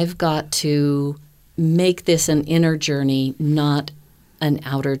 I've got to make this an inner journey, not an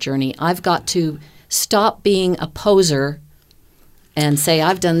outer journey. I've got to stop being a poser and say,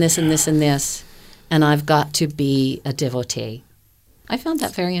 I've done this and this and this, and I've got to be a devotee. I found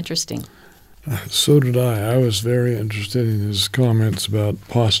that very interesting. So did I. I was very interested in his comments about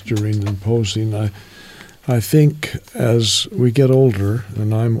posturing and posing. I think as we get older,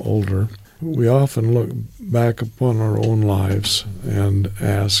 and I'm older, we often look back upon our own lives and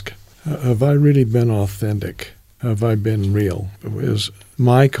ask, have I really been authentic? Have I been real? Is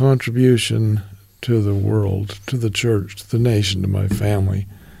my contribution to the world, to the church, to the nation, to my family,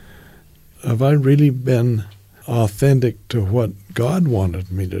 have I really been authentic to what God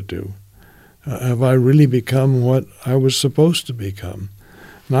wanted me to do? Have I really become what I was supposed to become?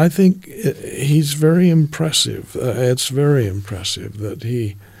 And I think he's very impressive. It's very impressive that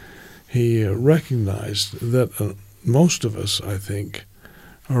he recognized that most of us, I think,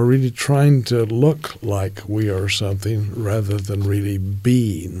 are really trying to look like we are something rather than really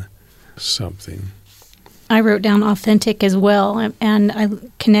being something. I wrote down authentic as well, and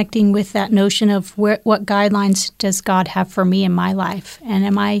I'm connecting with that notion of what guidelines does God have for me in my life, and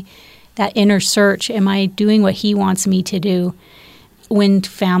am I that inner search? Am I doing what He wants me to do? When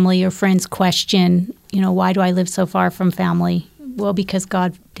family or friends question, why do I live so far from family? Well, because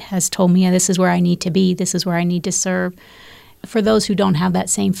God has told me this is where I need to be, this is where I need to serve. For those who don't have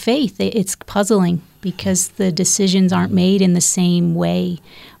that same faith, it's puzzling because the decisions aren't made in the same way.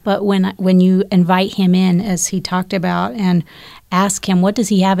 But when you invite Him in, as he talked about, and ask Him, what does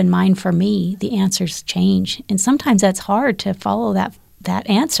He have in mind for me? The answers change. And sometimes that's hard to follow that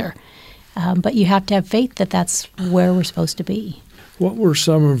answer. But you have to have faith that that's where we're supposed to be. What were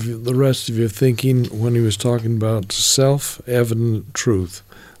some of the rest of you thinking when he was talking about self-evident truth,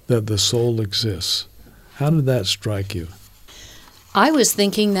 that the soul exists? How did that strike you? I was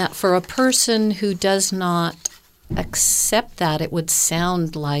thinking that for a person who does not accept that, it would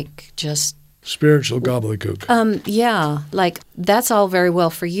sound like just spiritual gobbledygook. Yeah, like that's all very well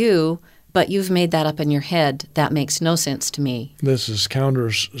for you, but you've made that up in your head. That makes no sense to me. This is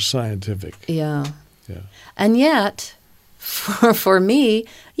counter-scientific. Yeah. And yet, for me,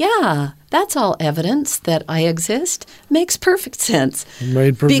 yeah, that's all evidence that I exist. Makes perfect sense. It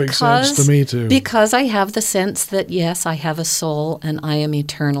made perfect sense to me, too. Because I have the sense that, yes, I have a soul and I am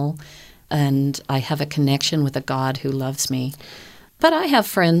eternal and I have a connection with a God who loves me. But I have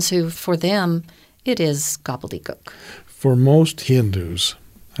friends who, for them, it is gobbledygook. For most Hindus,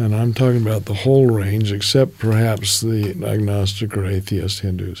 and I'm talking about the whole range, except perhaps the agnostic or atheist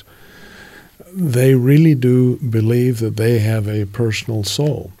Hindus, they really do believe that they have a personal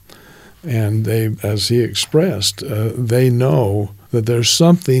soul. And they, as he expressed, they know that there's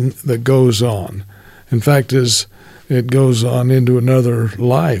something that goes on. In fact, it goes on into another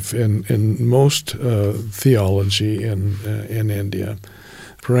life in most theology in India,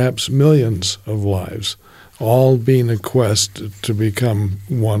 perhaps millions of lives, all being a quest to become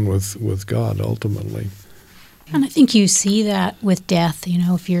one with God ultimately. And I think you see that with death.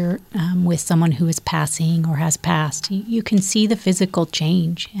 If you're with someone who is passing or has passed, you can see the physical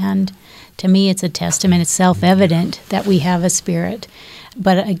change. And to me, it's a testament. It's self-evident that we have a spirit.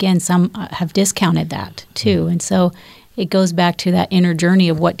 But again, some have discounted that too. And so it goes back to that inner journey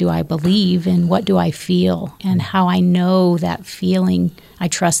of what do I believe and what do I feel and how I know that feeling. I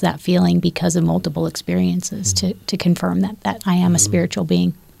trust that feeling because of multiple experiences to confirm that I am a spiritual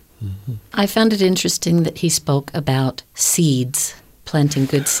being. I found it interesting that he spoke about seeds, planting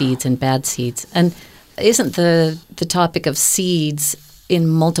good seeds and bad seeds. And isn't the topic of seeds in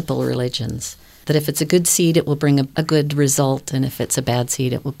multiple religions? That if it's a good seed, it will bring a good result, and if it's a bad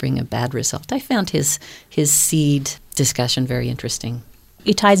seed, it will bring a bad result. I found his seed discussion very interesting.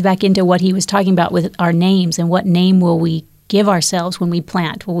 It ties back into what he was talking about with our names and what name will we give ourselves when we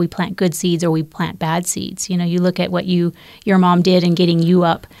plant. Will we plant good seeds or we plant bad seeds? You know, you look at what your mom did in getting you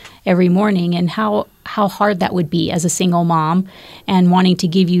up every morning and how hard that would be as a single mom and wanting to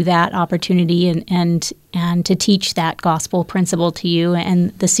give you that opportunity and to teach that gospel principle to you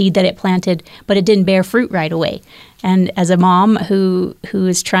and the seed that it planted, but it didn't bear fruit right away. And as a mom who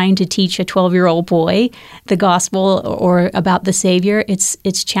is trying to teach a 12-year-old boy the gospel or about the Savior,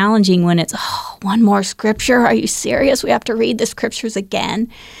 it's challenging when it's, one more scripture? Are you serious? We have to read the scriptures again.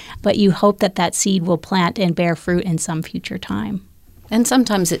 But you hope that seed will plant and bear fruit in some future time. And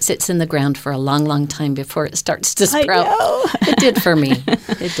sometimes it sits in the ground for a long, long time before it starts to sprout. I know. It did for me.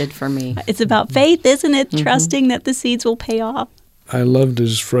 It did for me. It's about faith, isn't it? Trusting that the seeds will pay off. I loved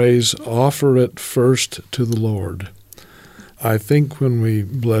his phrase, offer it first to the Lord. I think when we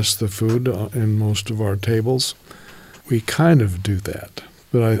bless the food in most of our tables, we kind of do that.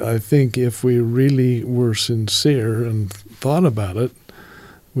 But I think if we really were sincere and thought about it,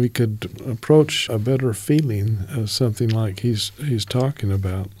 we could approach a better feeling as something like he's talking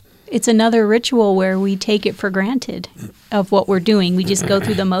about. It's another ritual where we take it for granted of what we're doing. We just go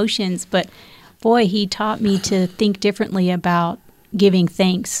through the motions. But boy, he taught me to think differently about giving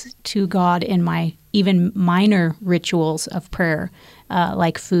thanks to God in my even minor rituals of prayer,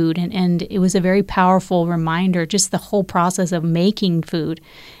 like food. And it was a very powerful reminder, just the whole process of making food.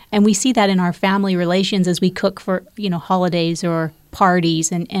 And we see that in our family relations as we cook for, holidays or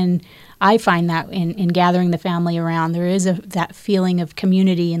parties. And I find that in gathering the family around, there is that feeling of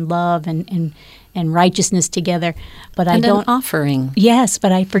community and love and righteousness together. But and I don't an offering. Yes,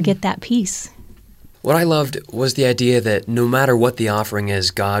 but I forget that piece. What I loved was the idea that no matter what the offering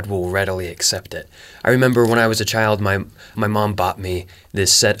is, God will readily accept it. I remember when I was a child, my mom bought me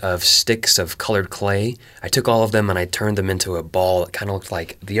this set of sticks of colored clay. I took all of them and I turned them into a ball that kind of looked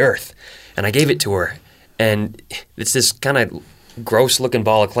like the earth. And I gave it to her. And it's this kind of gross-looking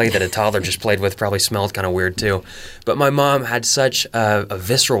ball of clay that a toddler just played with, probably smelled kind of weird too. But my mom had such a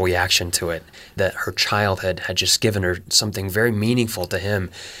visceral reaction to it, that her child had just given her something very meaningful to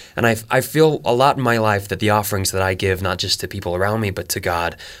him. And I feel a lot in my life that the offerings that I give, not just to people around me, but to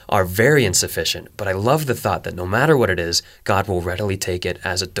God, are very insufficient. But I love the thought that no matter what it is, God will readily take it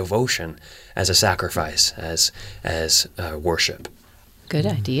as a devotion, as a sacrifice, as worship. Good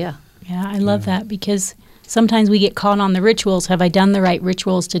idea. Yeah, I love that because sometimes we get caught on the rituals. Have I done the right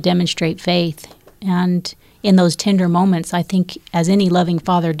rituals to demonstrate faith? And in those tender moments, I think as any loving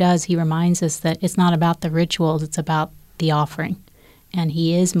father does, he reminds us that it's not about the rituals, it's about the offering. And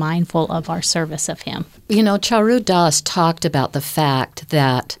he is mindful of our service of him. Charu Das talked about the fact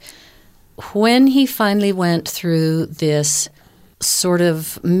that when he finally went through this sort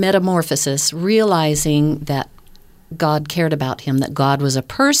of metamorphosis, realizing that God cared about him, that God was a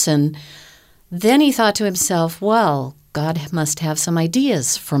person, then he thought to himself, well, God must have some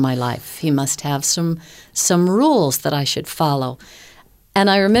ideas for my life. He must have some rules that I should follow. And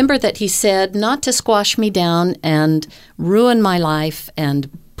I remember that he said not to squash me down and ruin my life and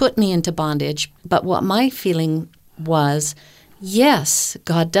put me into bondage, but what my feeling was, yes,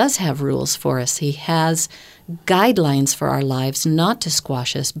 God does have rules for us. He has guidelines for our lives, not to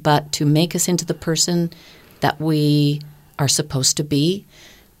squash us, but to make us into the person that we are supposed to be,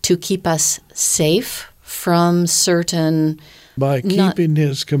 to keep us safe from certain... By keeping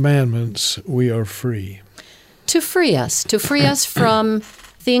his commandments, we are free. To free us from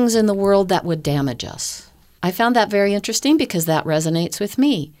things in the world that would damage us. I found that very interesting because that resonates with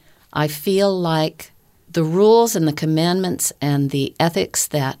me. I feel like the rules and the commandments and the ethics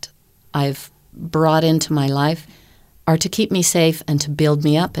that I've brought into my life are to keep me safe and to build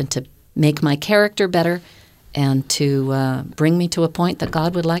me up and to make my character better and to bring me to a point that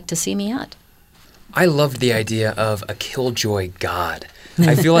God would like to see me at. I loved the idea of a killjoy God.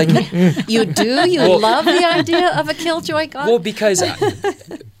 I feel like... You do? You love the idea of a killjoy God? Well, because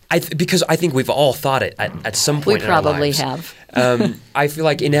I think we've all thought it at some point in our lives. We probably have. I feel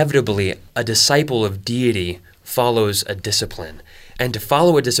like inevitably a disciple of deity follows a discipline. And to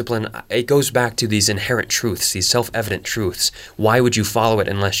follow a discipline, it goes back to these inherent truths, these self-evident truths. Why would you follow it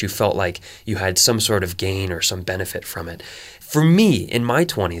unless you felt like you had some sort of gain or some benefit from it? For me, in my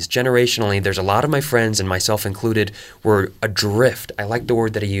 20s, generationally, there's a lot of my friends, and myself included, were adrift. I like the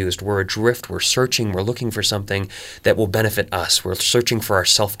word that he used. We're adrift. We're searching. We're looking for something that will benefit us. We're searching for our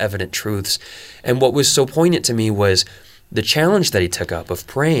self-evident truths. And what was so poignant to me was the challenge that he took up of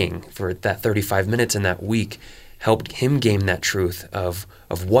praying for that 35 minutes in that week helped him gain that truth of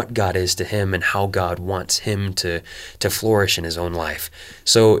what God is to him and how God wants him to flourish in his own life.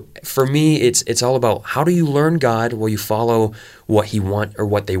 So for me, it's all about, how do you learn God? Well, you follow what he want or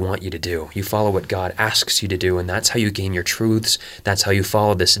what they want you to do. You follow what God asks you to do, and that's how you gain your truths. That's how you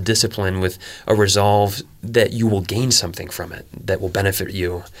follow this discipline with a resolve that you will gain something from it that will benefit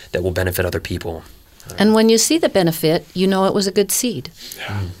you, that will benefit other people. And when you see the benefit, you know it was a good seed.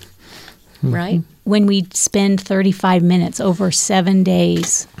 Yeah. Right? When we spend 35 minutes over 7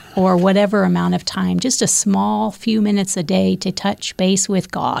 days or whatever amount of time, just a small few minutes a day to touch base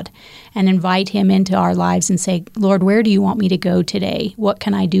with God and invite him into our lives and say, Lord, where do you want me to go today? What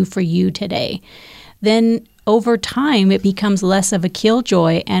can I do for you today? Then over time, it becomes less of a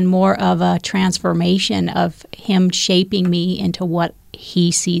killjoy and more of a transformation of him shaping me into what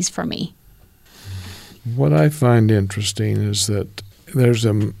he sees for me. What I find interesting is that there's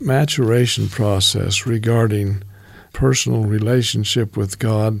a maturation process regarding personal relationship with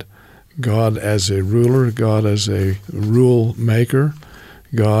God, God as a ruler, God as a rule maker,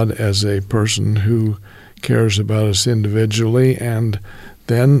 God as a person who cares about us individually, and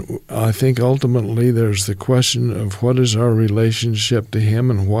then I think ultimately there's the question of what is our relationship to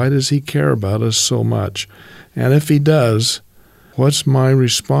him and why does he care about us so much? And if he does, what's my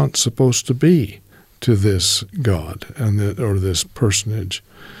response supposed to be to this God or this personage?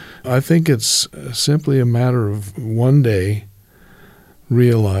 I think it's simply a matter of one day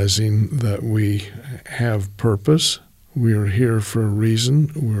realizing that we have purpose. We are here for a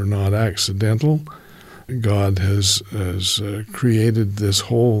reason. We're not accidental. God has created this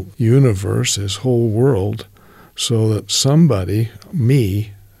whole universe, this whole world, so that somebody,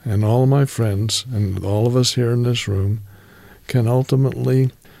 me and all of my friends and all of us here in this room, can ultimately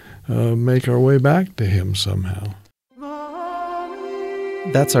make our way back to him somehow.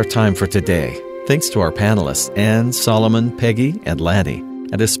 That's our time for today. Thanks to our panelists, Anne, Solomon, Peggy, and Lanny,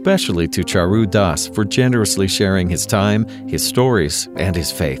 and especially to Charu Das for generously sharing his time, his stories, and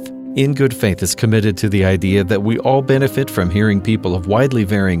his faith. In Good Faith is committed to the idea that we all benefit from hearing people of widely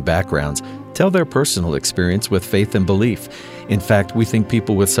varying backgrounds tell their personal experience with faith and belief. In fact, we think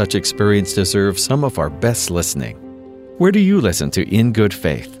people with such experience deserve some of our best listening. Where do you listen to In Good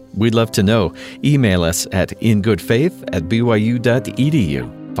Faith? We'd love to know. Email us at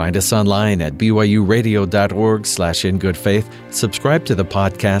ingoodfaith@byu.edu. Find us online at byuradio.org/ingoodfaith. Subscribe to the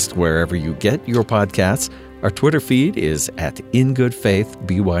podcast wherever you get your podcasts. Our Twitter feed is at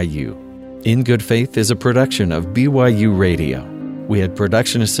ingoodfaithbyu. In Good Faith is a production of BYU Radio. We had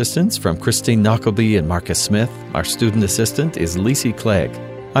production assistance from Christine Knockleby and Marcus Smith. Our student assistant is Lacey Clegg.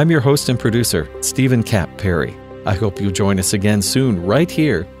 I'm your host and producer, Stephen Kapp Perry. I hope you'll join us again soon right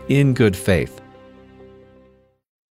here in Good Faith.